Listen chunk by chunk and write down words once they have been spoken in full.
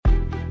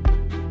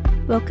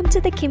Welcome to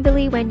the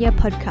Kimberly Wenya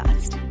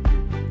podcast.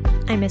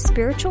 I'm a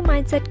spiritual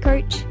mindset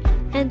coach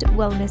and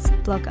wellness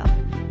blogger.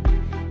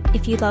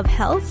 If you love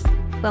health,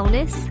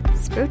 wellness,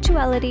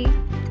 spirituality,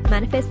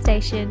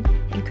 manifestation,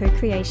 and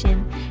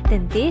co-creation,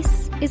 then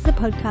this is the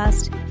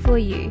podcast for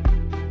you.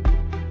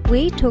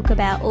 We talk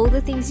about all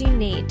the things you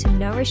need to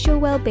nourish your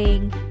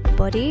well-being,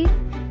 body,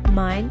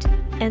 mind,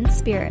 and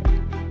spirit.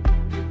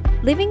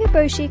 Living a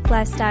beau chic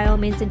lifestyle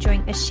means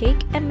enjoying a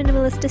chic and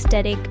minimalist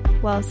aesthetic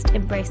whilst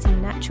embracing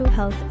natural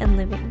health and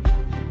living.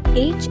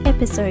 Each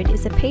episode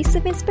is a piece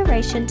of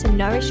inspiration to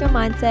nourish your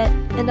mindset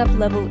and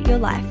up-level your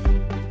life.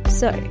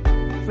 So,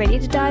 ready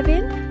to dive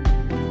in?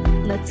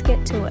 Let's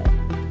get to it.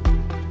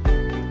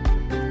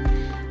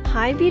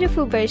 Hi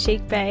beautiful beau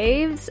chic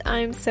babes,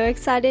 I'm so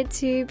excited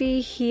to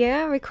be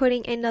here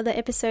recording another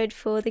episode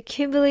for the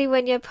Kimberly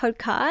Wenya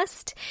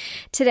podcast.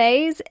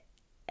 Today's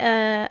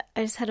I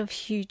just had a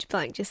huge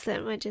blank just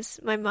then,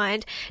 my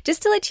mind.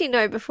 Just to let you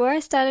know, before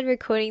I started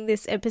recording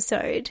this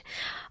episode,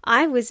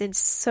 I was in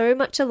so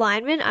much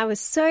alignment. I was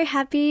so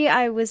happy.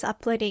 I was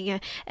uploading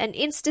an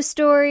Insta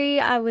story.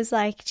 I was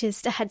I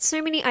had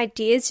so many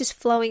ideas just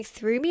flowing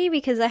through me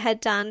because I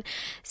had done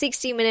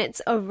 60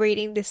 minutes of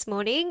reading this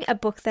morning, a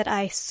book that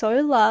I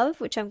so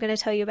love, which I'm going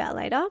to tell you about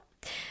later.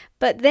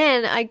 But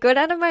then I got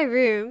out of my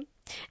room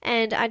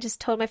and I just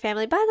told my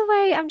family, by the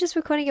way, I'm just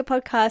recording a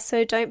podcast,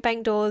 so don't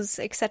bang doors,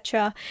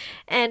 etc.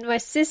 And my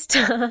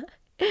sister,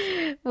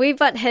 we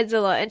butt heads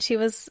a lot, and she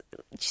was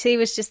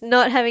just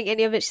not having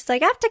any of it. She's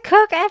like, I have to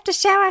cook, I have to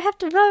shower, I have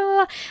to blah, blah,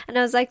 blah. And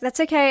I was like, that's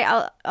okay,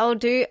 I'll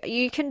do,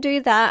 you can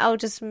do that, I'll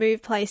just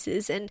move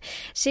places. And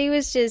she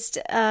was just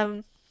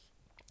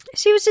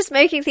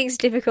making things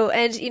difficult.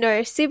 And, you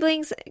know,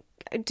 siblings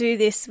do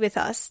this with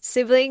us.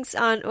 Siblings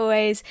aren't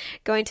always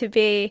going to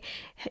be,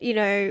 you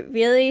know,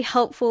 really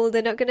helpful.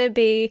 They're not going to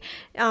be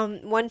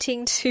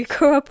wanting to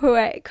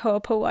cooperate.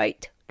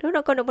 They're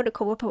not going to want to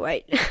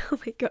cooperate. Oh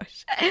my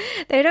gosh.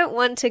 They don't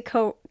want to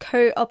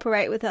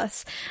cooperate with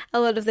us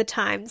a lot of the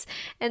times.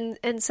 And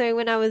so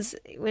when I was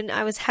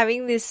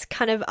having this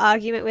kind of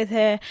argument with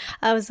her,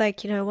 I was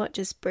like, you know what,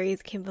 just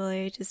breathe,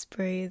 Kimberly, just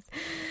breathe.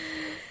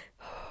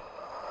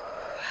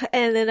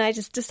 And then I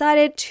just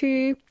decided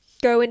to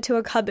go into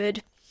a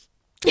cupboard.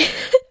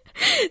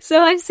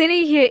 So I'm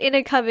sitting here in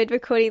a cupboard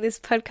recording this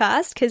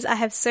podcast because I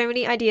have so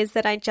many ideas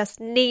that I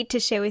just need to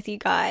share with you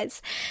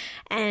guys.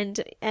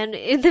 And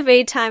in the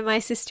meantime, my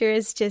sister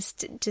is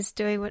just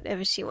doing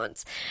whatever she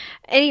wants.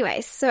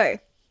 Anyway, so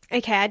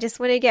okay, I just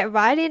want to get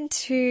right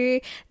into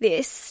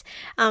this.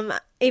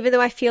 Even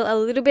though I feel a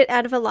little bit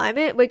out of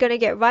alignment, we're going to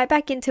get right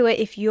back into it.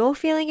 If you're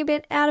feeling a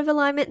bit out of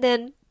alignment,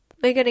 then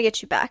we're going to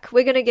get you back.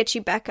 We're going to get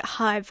you back at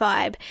high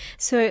vibe.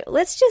 So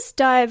let's just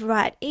dive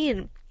right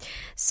in.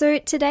 So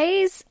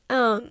today's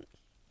episode,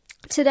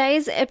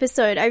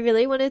 I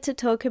really wanted to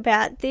talk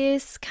about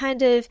this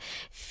kind of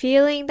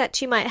feeling that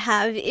you might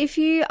have if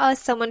you are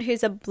someone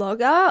who's a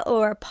blogger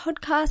or a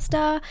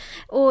podcaster,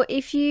 or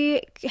if you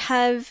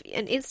have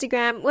an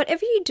Instagram,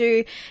 whatever you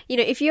do, you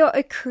know, if you're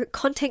a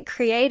content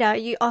creator,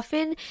 you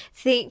often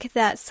think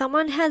that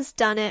someone has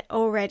done it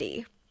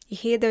already. You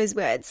hear those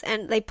words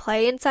and they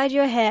play inside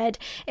your head.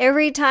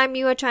 Every time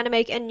you are trying to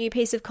make a new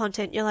piece of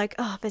content, you're like,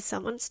 oh, but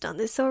someone's done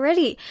this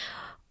already.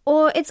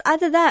 Or it's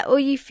either that, or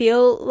you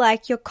feel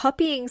like you're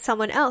copying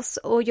someone else,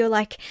 or you're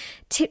like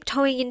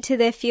tiptoeing into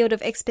their field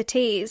of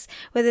expertise,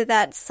 whether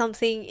that's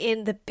something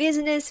in the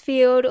business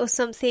field or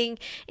something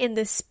in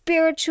the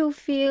spiritual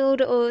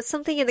field or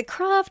something in the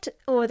craft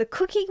or the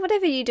cooking,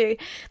 whatever you do,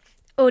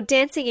 or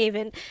dancing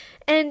even.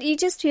 And you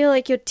just feel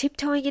like you're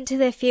tiptoeing into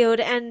their field,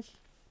 and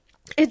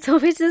it's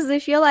almost as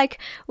if you're like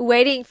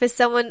waiting for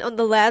someone on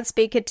the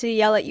loudspeaker to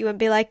yell at you and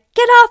be like,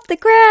 get off the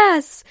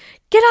grass!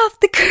 Get off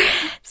the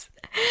grass!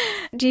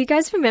 Do you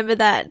guys remember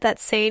that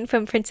scene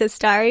from Princess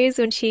Diaries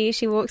when she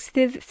walks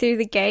through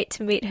the gate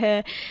to meet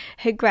her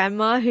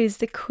grandma, who's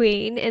the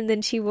queen, and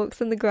then she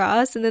walks on the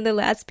grass, and then the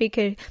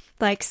loudspeaker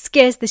like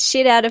scares the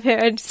shit out of her,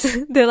 and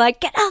they're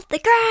like, get off the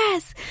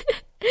grass!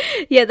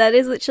 Yeah, that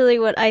is literally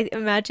what I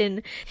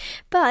imagine.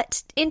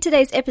 But in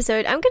today's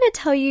episode, I'm going to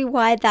tell you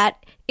why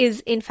that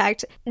is in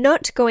fact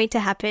not going to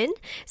happen.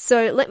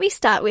 So let me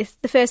start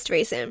with the first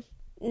reason.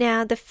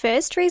 Now, the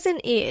first reason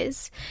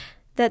is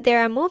that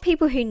there are more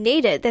people who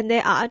need it than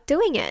there are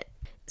doing it.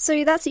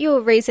 So that's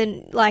your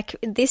reason, like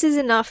this is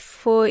enough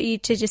for you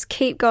to just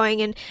keep going,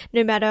 and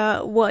no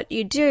matter what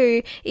you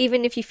do,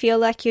 even if you feel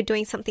like you're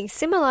doing something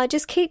similar,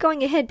 just keep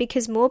going ahead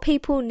because more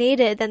people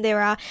need it than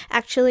there are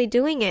actually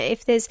doing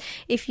it.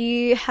 If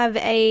you have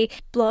a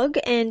blog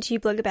and you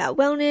blog about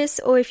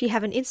wellness, or if you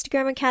have an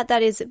Instagram account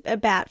that is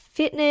about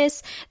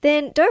fitness,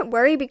 then don't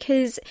worry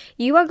because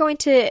you are going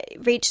to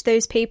reach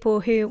those people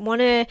who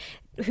want to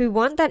who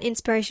want that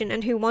inspiration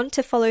and who want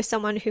to follow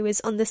someone who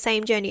is on the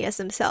same journey as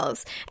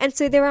themselves. And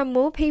so there are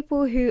more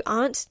people who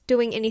aren't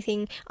doing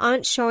anything,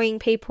 aren't showing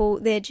people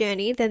their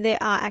journey than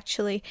there are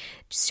actually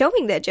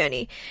showing their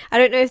journey. I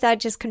don't know if that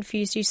just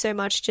confused you so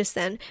much just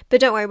then,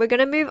 but don't worry, we're going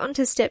to move on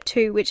to step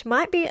 2, which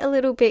might be a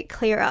little bit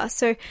clearer.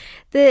 So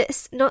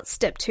not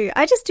step 2,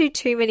 I just do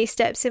too many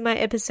steps in my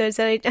episodes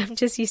that I'm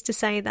just used to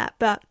saying that,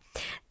 but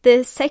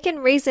the second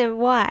reason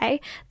why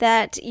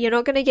that you're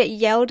not going to get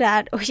yelled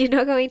at or you're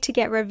not going to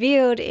get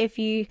revealed if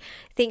you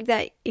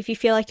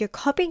feel like you're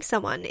copying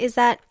someone is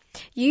that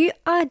you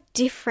are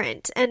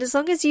different. And as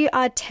long as you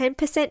are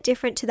 10%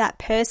 different to that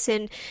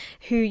person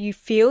who you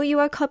feel you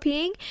are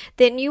copying,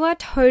 then you are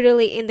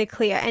totally in the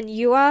clear and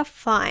you are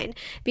fine,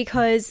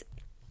 because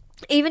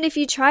even if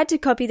you tried to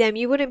copy them,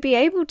 you wouldn't be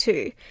able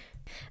to.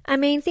 I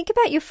mean, think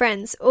about your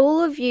friends.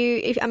 All of you,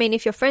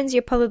 if you're friends,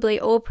 you're probably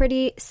all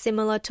pretty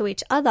similar to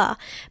each other,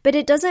 but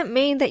it doesn't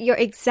mean that you're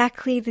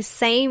exactly the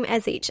same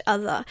as each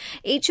other.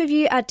 Each of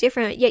you are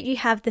different, yet you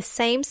have the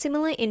same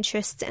similar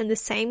interests and the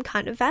same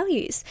kind of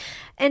values.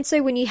 And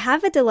so when you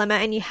have a dilemma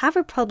and you have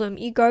a problem,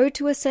 you go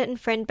to a certain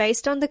friend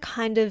based on the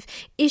kind of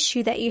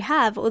issue that you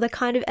have or the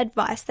kind of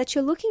advice that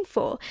you're looking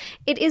for.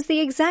 It is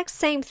the exact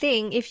same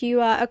thing if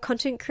you are a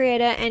content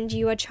creator and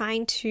you are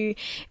trying to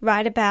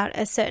write about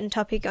a certain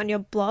topic on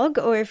your blog,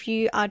 or if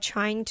you are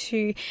trying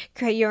to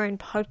create your own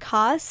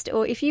podcast,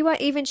 or if you are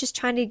even just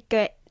trying to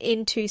get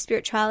into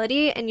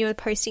spirituality and you're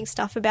posting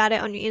stuff about it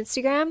on your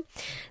Instagram,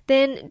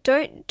 then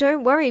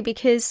don't worry,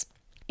 because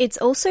it's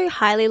also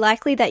highly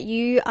likely that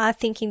you are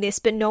thinking this,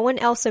 but no one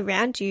else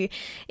around you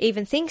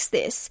even thinks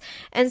this.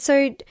 And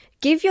so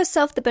give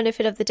yourself the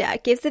benefit of the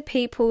doubt. Give the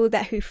people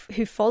that who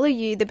follow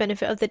you the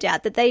benefit of the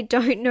doubt that they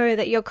don't know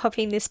that you're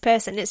copying this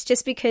person. It's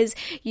just because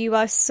you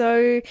are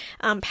so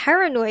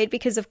paranoid,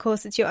 because of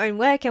course it's your own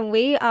work and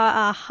we are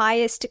our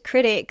highest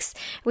critics.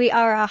 We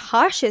are our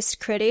harshest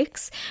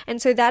critics.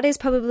 And so that is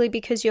probably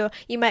because you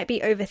might be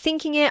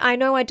overthinking it. I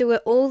know I do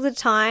it all the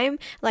time,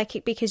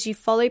 because you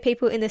follow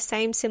people in the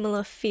same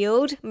similar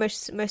field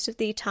most of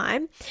the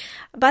time.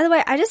 By the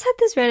way, I just had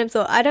this random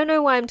thought. I don't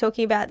know why I'm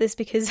talking about this,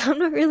 because I'm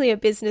not really a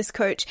business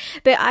coach,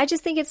 but I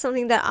just think it's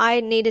something that I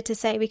needed to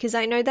say, because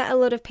I know that a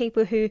lot of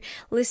people who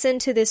listen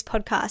to this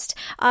podcast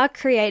are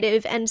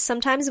creative, and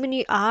sometimes when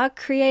you are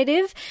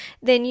creative,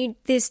 then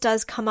this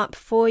does come up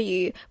for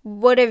you,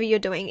 whatever you're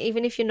doing,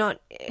 even if you're not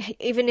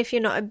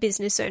a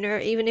business owner,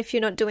 even if you're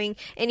not doing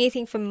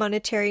anything for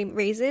monetary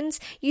reasons,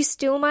 you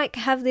still might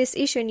have this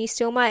issue and you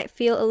still might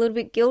feel a little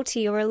bit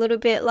guilty or a little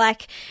bit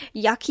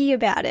yucky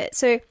about it.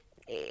 So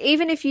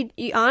even if you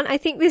aren't, I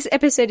think this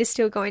episode is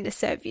still going to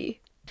serve you.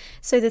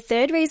 So the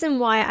third reason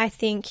why I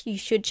think you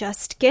should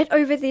just get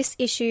over this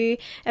issue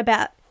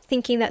about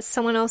thinking that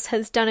someone else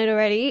has done it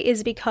already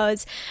is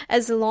because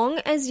as long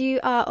as you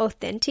are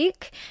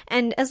authentic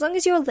and as long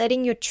as you're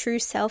letting your true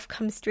self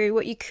come through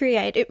what you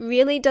create, it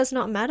really does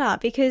not matter.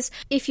 Because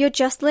if you're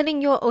just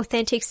letting your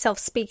authentic self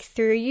speak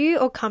through you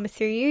or come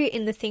through you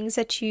in the things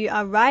that you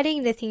are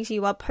writing, the things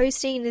you are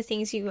posting, the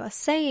things you are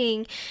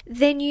saying,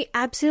 then you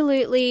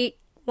absolutely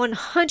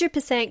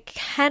 100%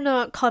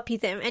 cannot copy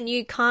them, and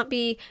you can't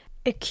be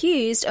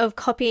accused of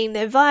copying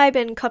their vibe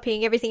and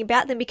copying everything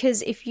about them,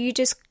 because if you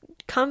just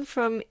come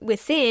from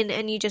within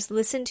and you just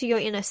listen to your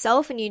inner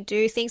self and you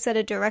do things that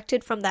are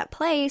directed from that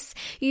place,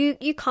 you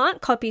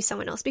can't copy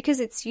someone else, because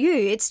it's you,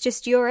 it's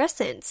just your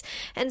essence.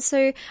 And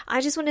so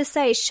I just want to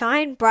say,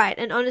 shine bright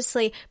and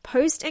honestly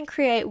post and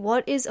create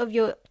what is of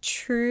your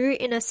true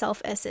inner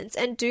self essence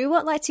and do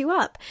what lights you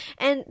up.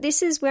 And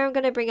this is where I'm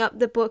going to bring up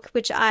the book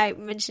which I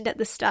mentioned at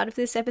the start of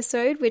this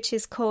episode, which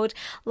is called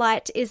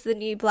Light is the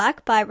New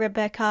Black by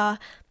Rebecca.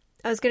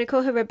 I was going to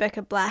call her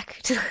Rebecca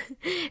Black.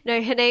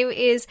 No, her name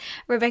is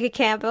Rebecca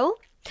Campbell.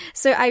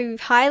 So I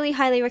highly,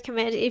 highly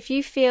recommend, if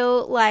you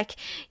feel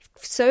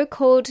so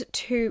called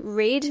to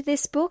read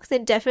this book,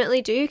 then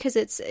definitely do, because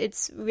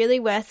it's really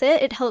worth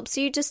it. It helps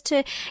you just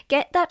to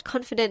get that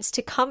confidence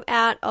to come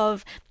out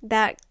of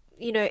that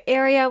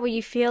area where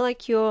you feel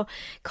like you're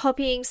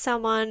copying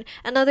someone.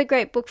 Another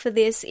great book for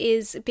this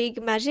is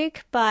Big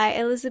Magic by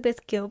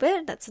Elizabeth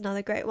Gilbert. That's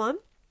another great one.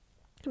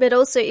 But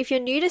also, if you're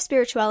new to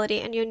spirituality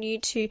and you're new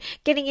to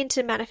getting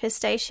into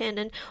manifestation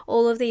and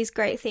all of these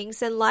great things,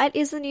 then Light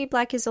is the New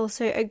Black is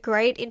also a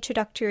great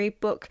introductory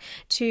book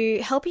to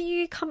helping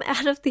you come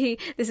out of this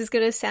is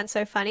going to sound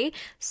so funny,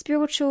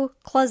 spiritual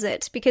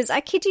closet. Because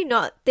I kid you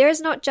not, there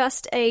is not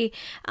just a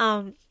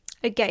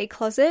gay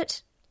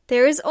closet.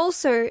 There is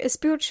also a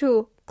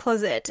spiritual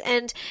closet,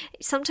 and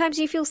sometimes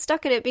you feel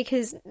stuck in it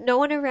because no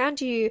one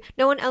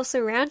else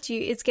around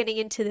you is getting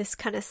into this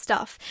kind of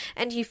stuff,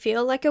 and you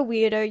feel like a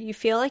weirdo. You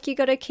feel like you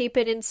got to keep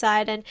it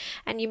inside,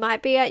 and you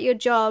might be at your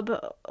job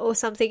or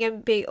something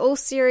and be all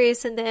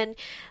serious, and then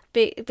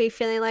be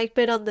feeling like,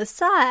 but on the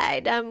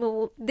side,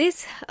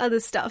 this other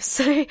stuff.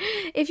 So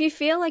if you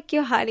feel like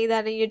you're hiding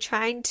that and you're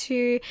trying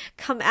to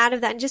come out of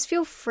that and just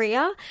feel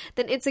freer,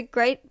 then it's a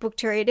great book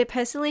to read. It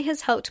personally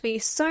has helped me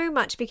so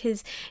much,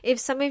 because if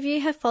some of you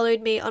have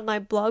followed me on my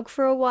blog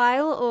for a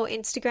while or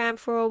Instagram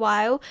for a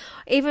while,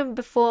 even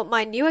before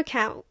my new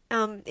account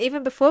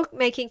even before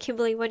making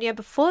Kimberly 1 year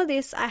before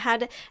this, I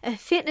had a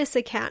fitness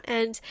account,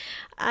 and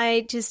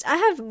I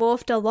have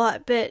morphed a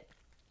lot, but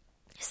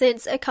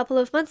since a couple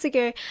of months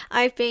ago,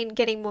 I've been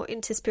getting more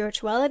into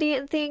spirituality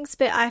and things,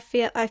 but I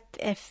felt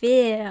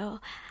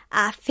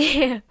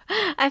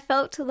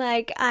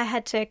like I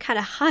had to kind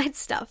of hide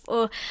stuff,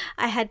 or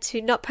I had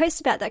to not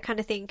post about that kind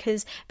of thing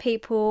because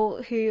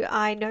people who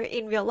I know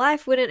in real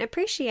life wouldn't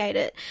appreciate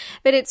it.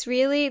 But it's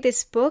really,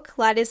 this book,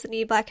 Light is the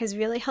New Black, has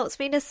really helped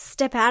me to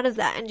step out of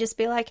that and just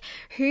be like,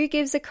 who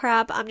gives a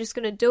crap? I'm just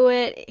going to do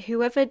it.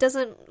 Whoever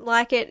doesn't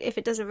like it, if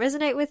it doesn't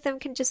resonate with them,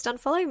 can just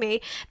unfollow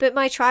me. But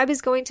my tribe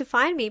is going to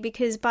find me,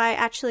 because by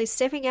actually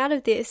stepping out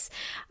of this,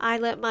 I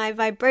let my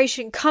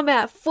vibration come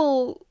out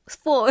full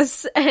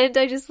force, and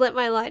I just let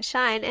my light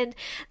shine, and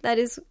that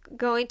is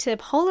going to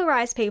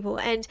polarize people.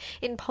 And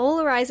in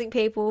polarizing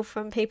people,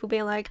 from people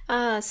being like,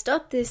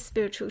 stop this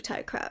spiritual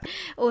type crap,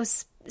 or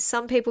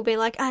some people being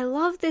like, I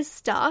love this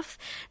stuff,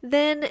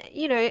 then,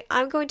 you know,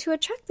 I'm going to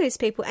attract those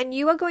people, and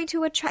you are going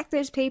to attract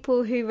those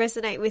people who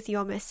resonate with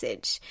your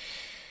message.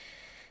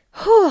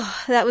 Whew,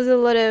 that was a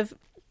lot of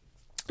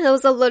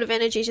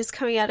energy just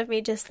coming out of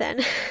me just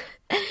then.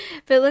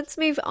 But let's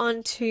move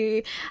on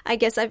to, I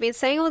guess I've been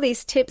saying all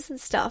these tips and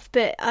stuff,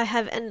 but I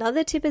have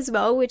another tip as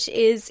well, which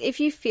is if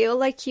you feel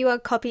like you are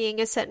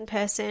copying a certain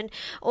person,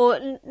 or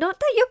not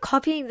that you're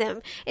copying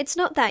them, it's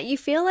not that, you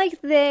feel like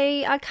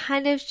they are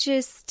kind of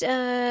just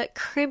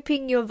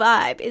crimping your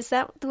vibe. Is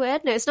that the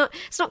word? No, it's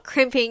not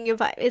crimping your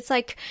vibe. It's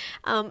like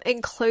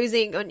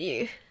enclosing on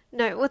you.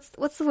 No, what's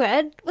the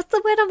word? What's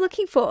the word I'm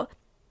looking for?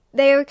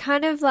 They are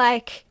kind of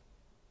like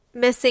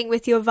messing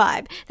with your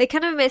vibe. They're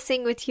kind of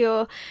messing with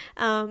your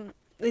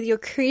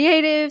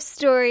creative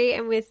story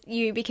and with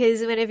you,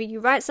 because whenever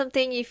you write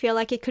something, you feel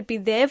like it could be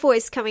their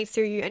voice coming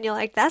through you, and you're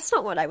like, that's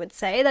not what I would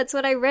say. That's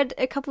what I read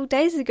a couple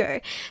days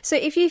ago. So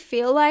if you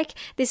feel like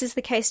this is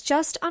the case,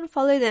 just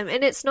unfollow them.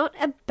 And it's not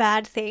a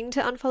bad thing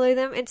to unfollow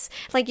them. It's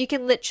like you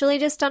can literally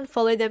just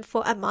unfollow them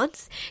for a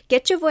month,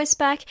 get your voice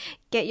back,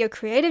 get your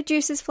creative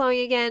juices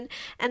flowing again,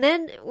 and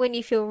then when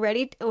you feel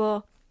ready,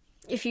 or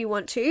if you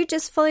want to,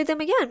 just follow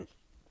them again.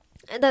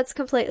 And that's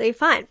completely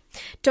fine.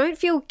 Don't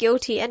feel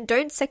guilty, and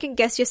don't second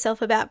guess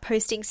yourself about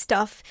posting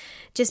stuff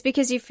just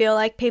because you feel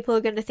like people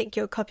are going to think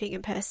you're copying a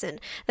person.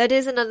 That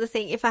is another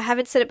thing. If I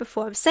haven't said it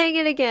before, I'm saying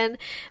it again.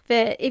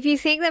 But if you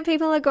think that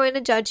people are going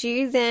to judge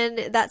you,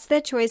 then that's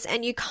their choice,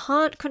 and you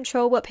can't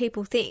control what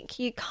people think.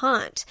 You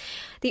can't.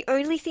 The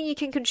only thing you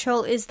can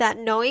control is that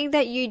knowing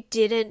that you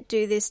didn't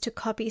do this to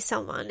copy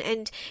someone,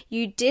 and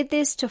you did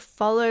this to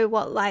follow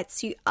what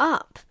lights you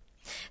up.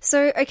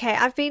 So, okay,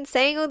 I've been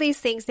saying all these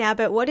things now,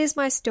 but what is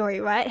my story,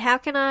 right? How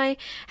can I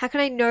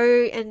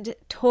know and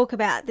talk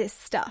about this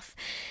stuff?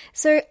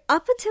 So,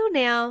 up until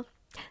now,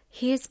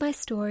 here's my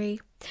story.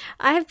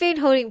 I have been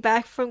holding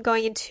back from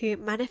going into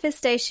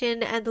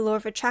manifestation and the law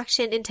of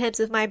attraction in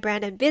terms of my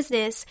brand and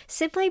business,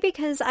 simply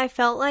because I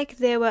felt like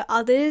there were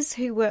others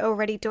who were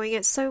already doing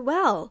it so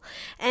well.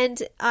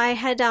 And I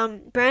had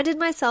branded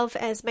myself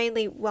as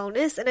mainly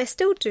wellness, and I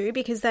still do,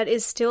 because that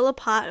is still a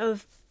part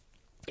of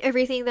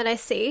everything that I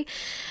see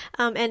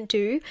and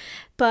do.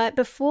 But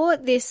before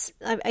this,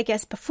 I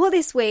guess before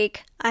this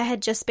week, I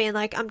had just been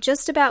like, I'm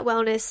just about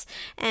wellness,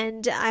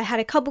 and I had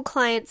a couple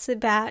clients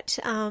about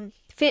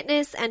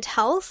fitness and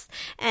health,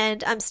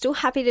 and I'm still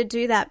happy to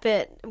do that.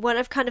 But what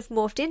I've kind of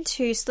morphed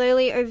into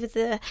slowly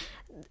over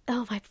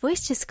my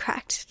voice just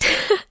cracked.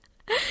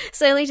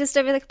 Slowly, just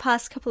over the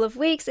past couple of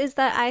weeks, is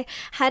that I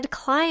had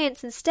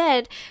clients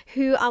instead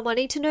who are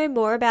wanting to know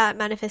more about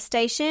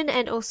manifestation,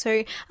 and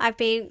also I've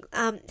been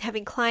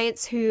having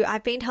clients who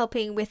I've been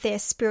helping with their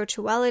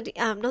spirituality,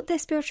 not their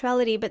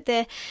spirituality, but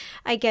their,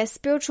 I guess,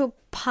 spiritual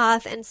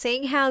path, and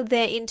seeing how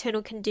their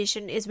internal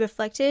condition is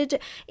reflected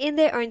in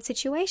their own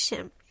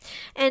situation,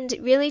 and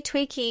really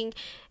tweaking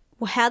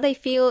how they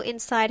feel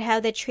inside, how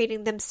they're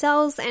treating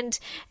themselves,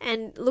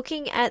 and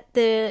looking at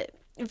the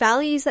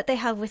values that they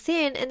have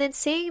within, and then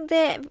seeing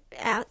their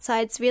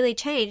outsides really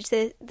change,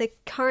 the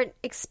current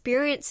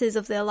experiences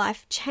of their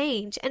life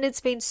change. And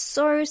it's been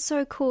so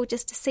cool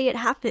just to see it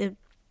happen.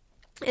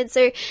 And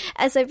so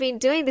as I've been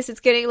doing this, it's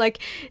getting like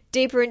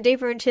deeper and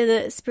deeper into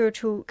the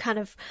spiritual kind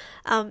of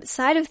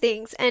side of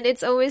things, and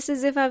it's almost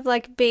as if I've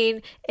like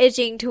been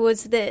edging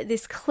towards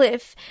this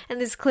cliff,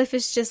 and this cliff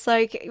is just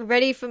like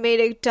ready for me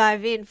to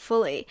dive in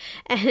fully,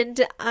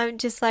 and I'm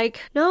just like,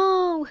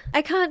 no,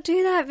 I can't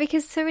do that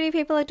because so many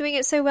people are doing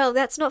it so well.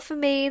 That's not for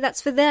me,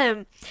 that's for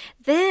them.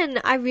 Then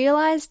I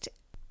realized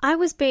I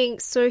was being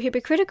so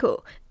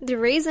hypocritical. The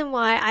reason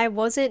why I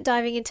wasn't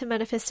diving into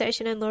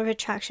manifestation and law of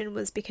attraction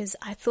was because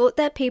I thought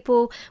that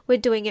people were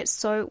doing it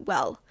so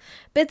well.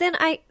 But then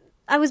I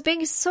was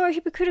being so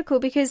hypocritical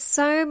because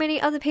so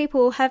many other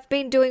people have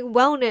been doing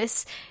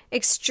wellness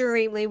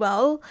extremely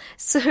well.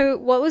 So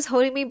what was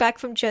holding me back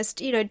from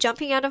just,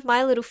 jumping out of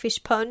my little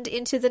fish pond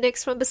into the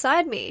next one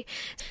beside me?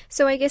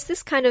 So I guess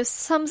this kind of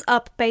sums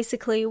up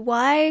basically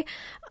why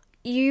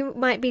you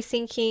might be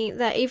thinking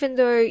that even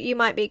though you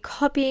might be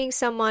copying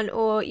someone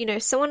or,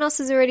 someone else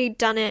has already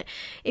done it,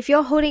 if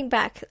you're holding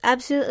back,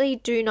 absolutely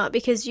do not,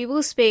 because you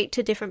will speak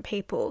to different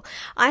people.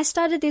 I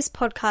started this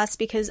podcast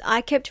because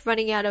I kept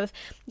running out of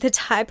the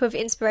type of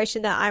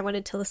inspiration that I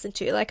wanted to listen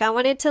to. Like, I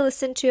wanted to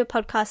listen to a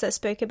podcast that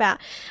spoke about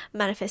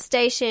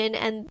manifestation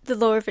and the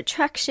law of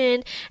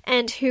attraction,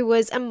 and who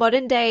was a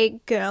modern day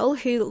girl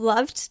who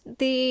loved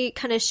the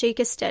kind of chic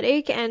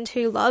aesthetic and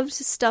who loved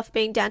stuff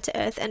being down to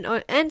earth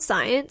and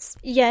science,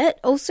 yet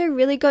also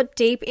really got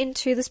deep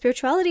into the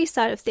spirituality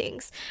side of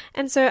things.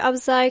 And so I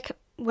was like,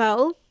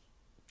 well,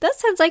 that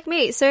sounds like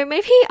me. So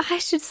maybe I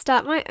should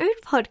start my own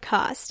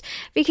podcast,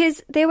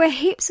 because there were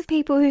heaps of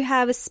people who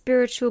have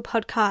spiritual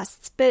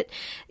podcasts, but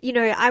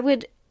I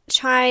would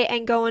try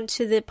and go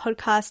onto the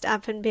podcast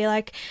app and be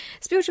like,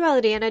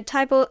 spirituality, and I'd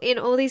type in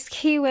all these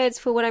keywords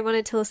for what I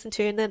wanted to listen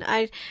to, and then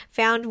I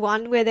found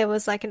one where there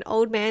was like an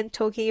old man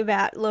talking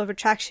about law of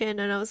attraction,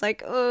 and I was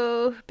like,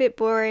 oh, a bit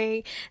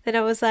boring. Then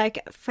I was like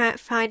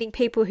finding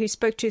people who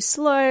spoke too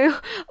slow,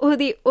 or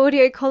the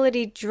audio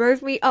quality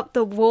drove me up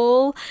the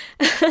wall.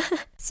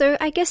 So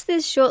I guess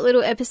this short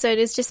little episode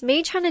is just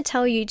me trying to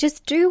tell you,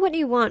 just do what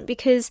you want,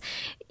 because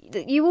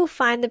you will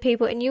find the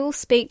people and you will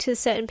speak to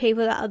certain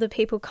people that other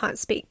people can't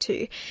speak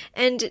to.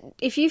 And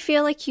if you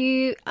feel like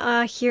you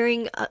are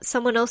hearing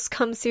someone else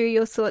come through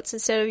your thoughts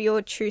instead of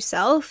your true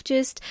self,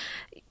 just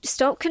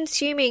stop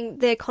consuming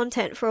their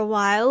content for a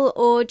while,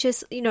 or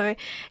just,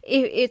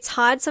 it's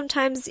hard.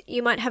 Sometimes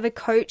you might have a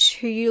coach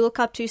who you look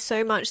up to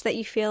so much that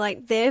you feel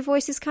like their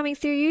voice is coming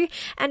through you.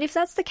 And if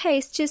that's the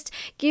case, just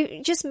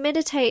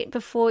meditate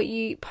before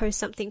you post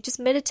something.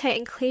 Just meditate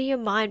and clear your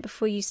mind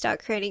before you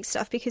start creating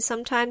stuff, because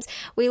sometimes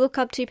we look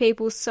up to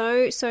people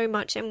so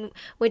much and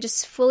we're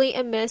just fully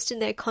immersed in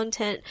their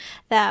content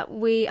that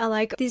we are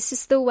like, this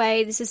is the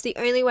way, this is the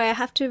only way. I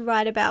have to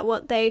write about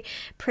what they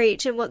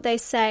preach and what they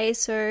say,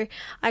 so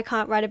I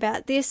can't write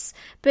about this.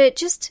 But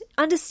just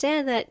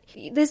understand that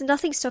there's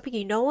nothing stopping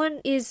you. No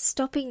one is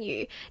stopping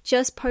you.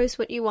 Just post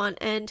what you want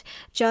and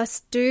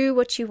just do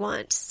what you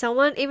want.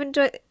 Someone, even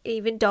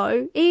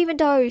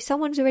though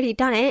someone's already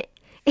done it,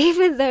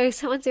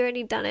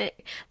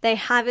 they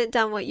haven't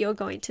done what you're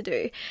going to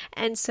do.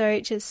 And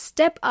so just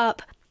step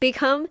up,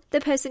 become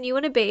the person you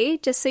want to be.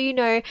 Just so you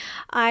know,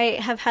 I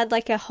have had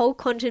like a whole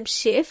quantum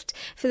shift.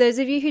 For those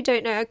of you who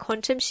don't know, a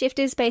quantum shift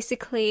is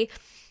basically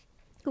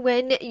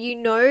when you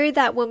know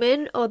that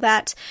woman or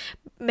that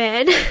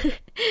man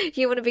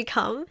you want to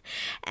become,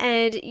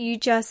 and you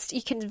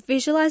can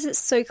visualize it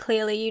so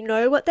clearly. You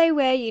know what they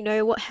wear, you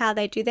know how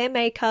they do their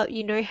makeup,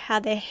 you know how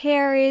their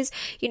hair is,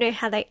 you know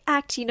how they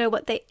act, you know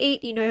what they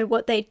eat, you know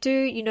what they do,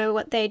 you know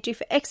what they do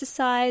for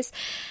exercise.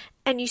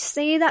 And you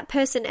see that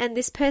person, and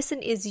this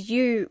person is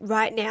you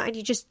right now, and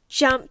you just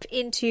jump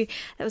into,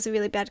 that was a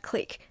really bad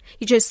click,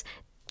 you just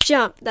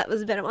that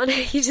was a better one.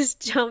 You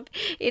just jump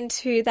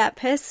into that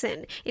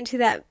person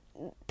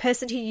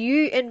who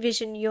you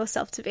envision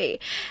yourself to be.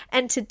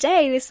 And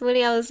this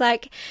morning, I was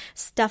like,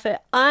 stuff it.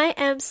 I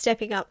am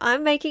stepping up.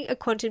 I'm making a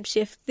quantum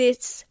shift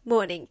this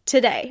morning,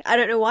 today. I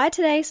don't know why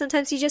today.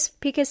 Sometimes you just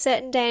pick a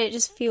certain day and it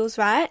just feels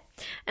right.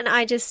 And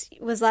I just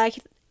was like,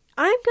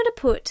 I'm going to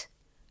put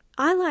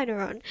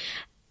eyeliner on.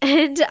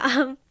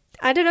 And,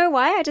 I don't know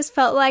why, I just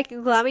felt like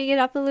glamming it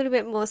up a little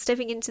bit more,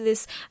 stepping into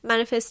this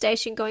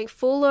manifestation, going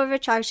full law of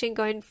attraction,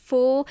 going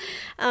full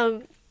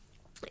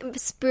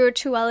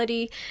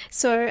spirituality.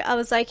 So I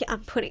was like,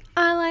 I'm putting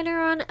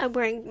eyeliner on, I'm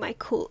wearing my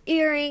cool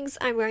earrings,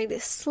 I'm wearing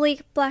this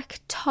sleek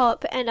black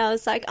top, and I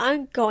was like,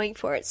 I'm going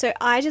for it. So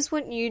I just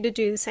want you to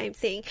do the same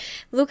thing.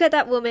 Look at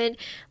that woman,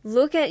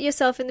 look at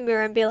yourself in the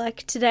mirror and be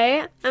like,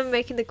 today I'm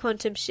making the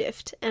quantum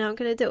shift and I'm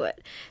going to do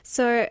it.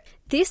 So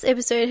this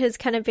episode has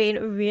kind of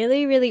been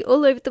really, really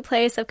all over the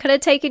place. I've kind of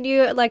taken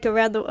you like a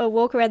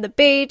walk around the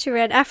beach,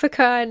 around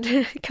Africa,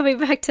 and coming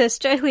back to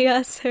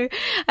Australia. So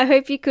I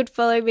hope you could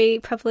follow me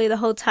properly the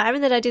whole time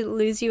and that I didn't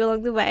lose you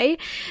along the way.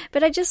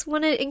 But I just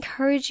want to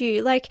encourage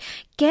you, like,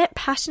 get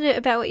passionate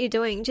about what you're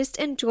doing. Just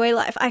enjoy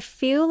life. I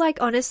feel like,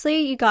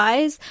 honestly, you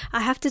guys, I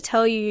have to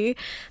tell you,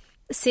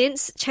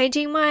 since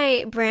changing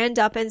my brand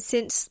up and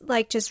since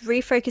like just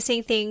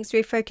refocusing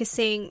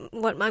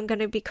what I'm going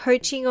to be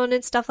coaching on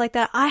and stuff like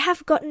that, I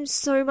have gotten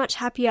so much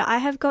happier. I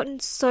have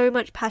gotten so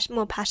much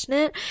more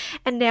passionate,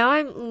 and now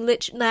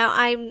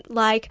I'm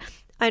like,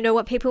 I know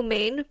what people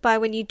mean by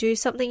when you do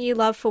something you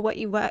love for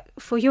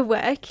your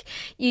work,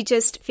 you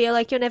just feel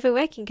like you're never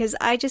working, because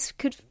I just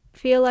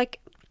feel like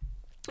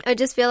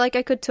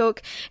I could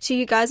talk to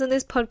you guys on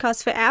this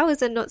podcast for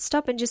hours and not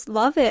stop and just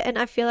love it. And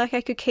I feel like I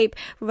could keep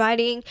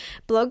writing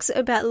blogs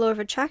about law of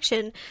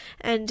attraction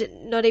and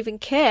not even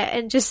care,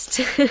 and just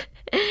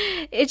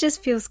it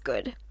just feels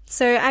good.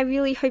 So I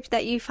really hope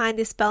that you find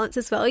this balance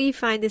as well, you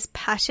find this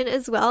passion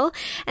as well,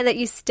 and that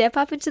you step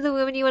up into the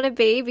woman you want to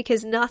be,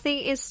 because nothing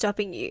is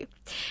stopping you.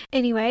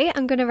 Anyway,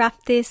 I'm going to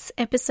wrap this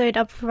episode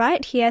up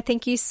right here.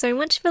 Thank you so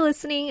much for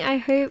listening. I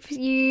hope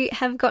you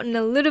have gotten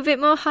a little bit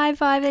more high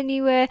vibe than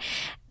you were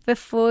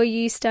before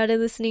you started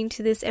listening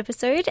to this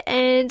episode,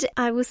 and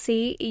I will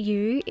see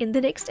you in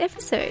the next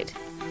episode.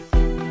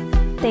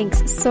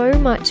 Thanks so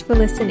much for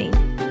listening.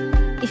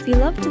 If you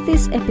loved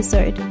this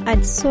episode,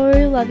 I'd so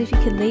love if you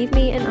could leave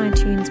me an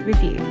iTunes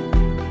review.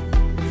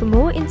 For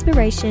more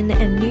inspiration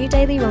and new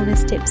daily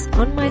wellness tips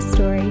on my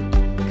story,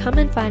 come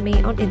and find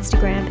me on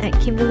Instagram at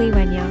Kimberly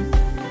Wenya.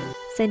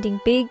 Sending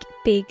big,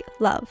 big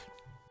love.